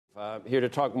Here to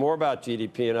talk more about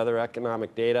GDP and other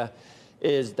economic data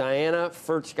is Diana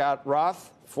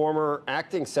Furchtgott-Roth, former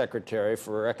acting secretary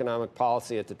for economic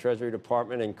policy at the Treasury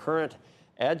Department and current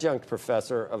adjunct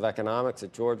professor of economics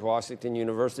at George Washington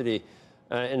University.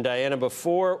 And Diana,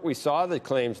 before we saw the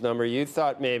claims number, you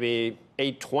thought maybe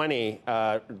 820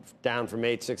 down from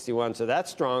 861, so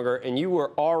that's stronger. And you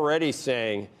were already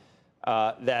saying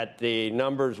that the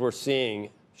numbers we're seeing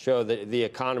show that the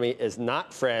economy is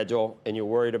not fragile, and you're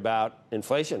worried about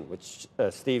inflation, which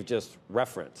Steve just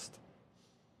referenced.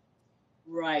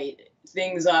 Right.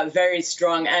 Things are very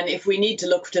strong. And if we need to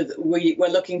look to, we're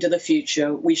looking to the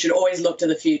future, we should always look to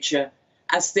the future.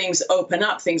 As things open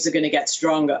up, things are going to get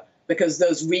stronger because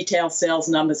those retail sales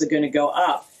numbers are going to go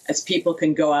up as people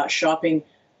can go out shopping,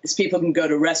 as people can go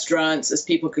to restaurants, as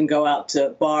people can go out to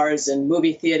bars and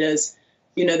movie theaters.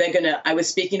 You know, I was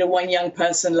speaking to one young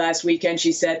person last weekend.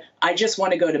 She said, I just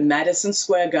want to go to Madison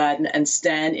Square Garden and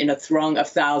stand in a throng of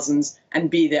thousands and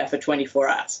be there for 24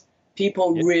 hours.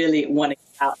 People really want to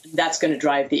get out. That's going to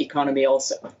drive the economy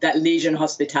also. That leisure and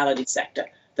hospitality sector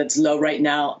that's low right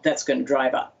now, that's going to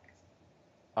drive up.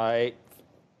 I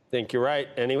think you're right.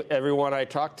 Everyone I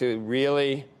talk to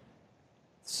really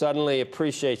suddenly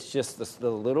appreciates just the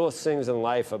littlest things in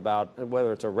life about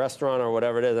whether it's a restaurant or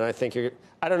whatever it is. And I think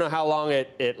I don't know how long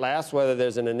it lasts, whether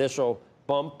there's an initial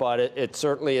bump, but it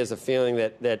certainly is a feeling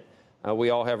that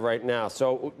we all have right now.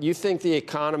 So you think the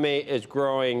economy is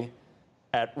growing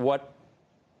at what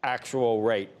actual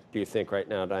rate do you think right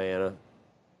now, Diana?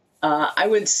 I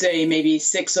would say maybe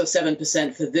 6 or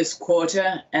 7% for this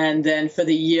quarter. And then for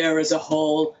the year as a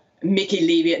whole, Mickey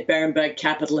Levy at Berenberg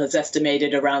Capital has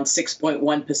estimated around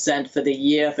 6.1% for the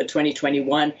year for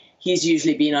 2021. He's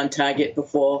usually been on target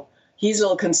before. He's a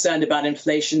little concerned about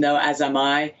inflation, though, as am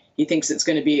I. He thinks it's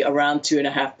going to be around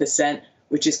 2.5%,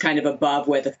 which is kind of above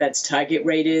where the Fed's target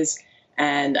rate is.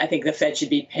 And I think the Fed should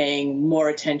be paying more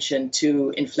attention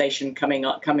to inflation coming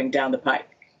down the pipe.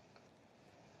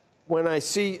 When I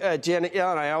see Janet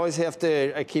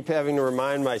Yellen, I keep having to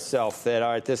remind myself that,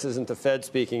 all right, this isn't the Fed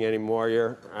speaking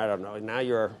anymore. I don't know, now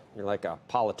you're like a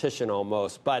politician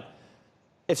almost. But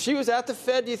if she was at the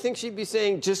Fed, do you think she'd be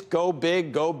saying just go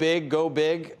big, go big, go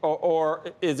big? Or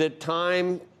is it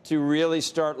time to really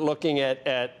start looking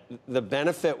at the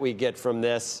benefit we get from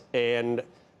this and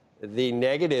the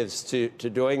negatives to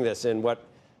doing this and what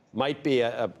might be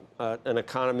an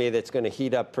economy that's going to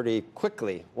heat up pretty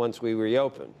quickly once we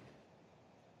reopen?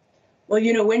 Well,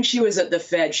 you know, when she was at the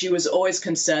Fed, she was always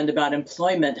concerned about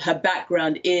employment. Her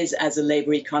background is as a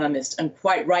labor economist, and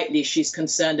quite rightly, she's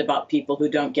concerned about people who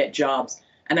don't get jobs.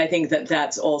 And I think that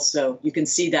that's also, you can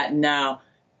see that now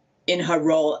in her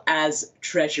role as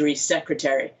Treasury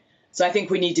Secretary. So I think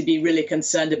we need to be really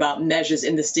concerned about measures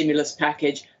in the stimulus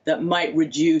package that might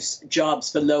reduce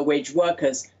jobs for low-wage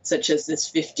workers, such as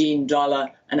this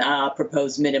 $15 an hour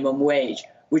proposed minimum wage,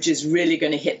 which is really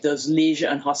going to hit those leisure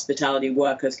and hospitality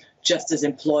workers just as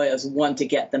employers want to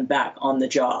get them back on the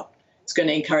job. It's going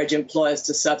to encourage employers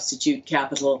to substitute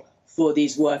capital for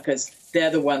these workers.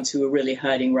 They're the ones who are really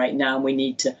hurting right now, and we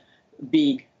need to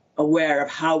be aware of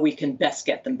how we can best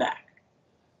get them back.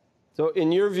 So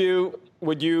in your view,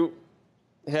 would you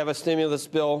have a stimulus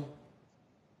bill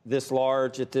this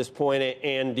large at this point?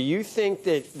 And do you think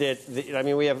that I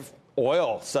mean, we have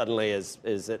oil suddenly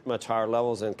is at much higher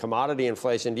levels and commodity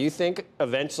inflation. Do you think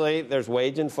eventually there's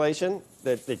wage inflation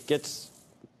that gets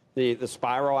the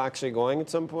spiral actually going at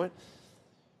some point?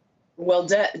 Well,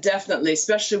 definitely,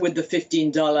 especially with the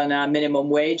 $15 an hour minimum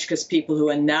wage, because people who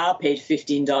are now paid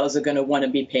 $15 are going to want to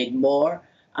be paid more.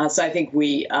 So I think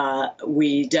we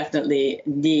definitely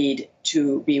need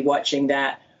to be watching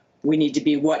that. We need to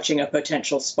be watching a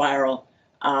potential spiral.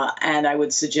 And I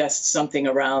would suggest something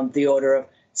around the order of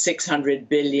 $600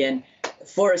 billion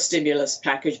for a stimulus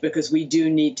package, because we do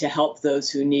need to help those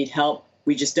who need help.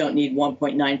 We just don't need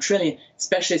 $1.9 trillion,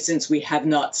 especially since we have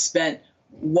not spent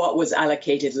what was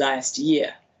allocated last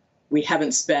year. We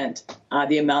haven't spent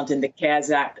the amount in the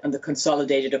CARES Act and the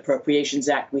Consolidated Appropriations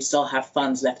Act. We still have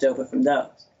funds left over from those.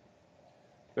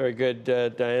 Very good,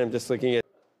 Diane. I'm just looking at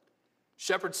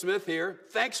Shepard Smith here.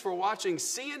 Thanks for watching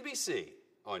CNBC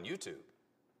on YouTube.